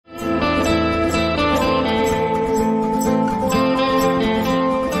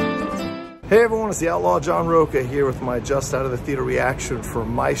everyone, it's the Outlaw John Rocha here with my just out of the theater reaction for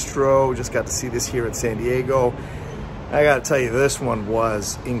Maestro. Just got to see this here in San Diego. I gotta tell you, this one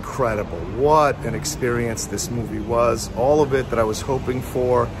was incredible. What an experience this movie was. All of it that I was hoping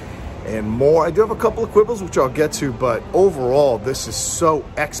for and more. I do have a couple of quibbles, which I'll get to, but overall, this is so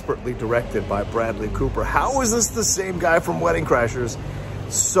expertly directed by Bradley Cooper. How is this the same guy from Wedding Crashers?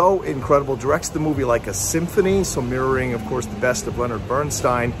 So incredible. Directs the movie like a symphony, so mirroring, of course, the best of Leonard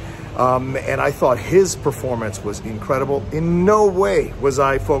Bernstein. And I thought his performance was incredible. In no way was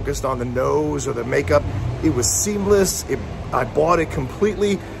I focused on the nose or the makeup. It was seamless. I bought it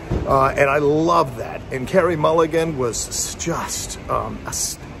completely, and I love that. And CAREY Mulligan was just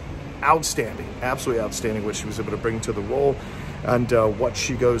outstanding, absolutely outstanding, what she was able to bring to the role and what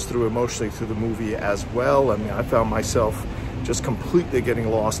she goes through emotionally through the movie as well. I mean, I found myself just completely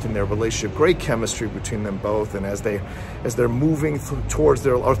getting lost in their relationship. Great chemistry between them both, and as they're moving towards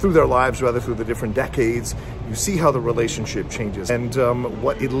their, or through their lives rather, through the different decades, you see how the relationship changes and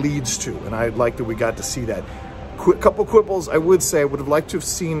what it leads to. And I like that we got to see that. Couple quibbles, I would say I would have liked to have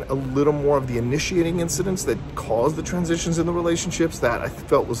seen a little more of the initiating incidents that caused the transitions in the relationships. That I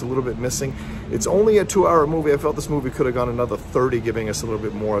felt was a little bit missing. It's only a 2-hour movie. I felt this movie could have gone another 30, giving us a little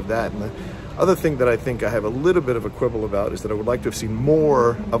bit more of that. And the other thing that I think I have a little bit of a quibble about is that I would like to have seen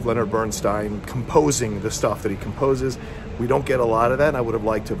more of Leonard Bernstein composing the stuff that he composes. We don't get a lot of that, and I would have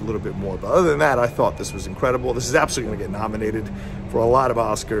liked to have a little bit more. But other than that, I thought this was incredible. This is absolutely going to get nominated for a lot of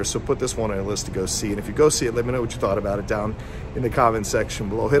Oscars, so put this one on your list to go see. And if you go see it, let me know what you thought about it down in the comment section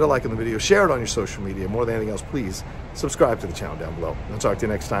below. Hit a like on the video, share it on your social media. More than anything else, please subscribe to the channel down below. I'll talk to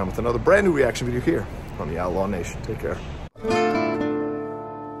you next time with another brand new reaction video here on the Outlaw Nation. Take care.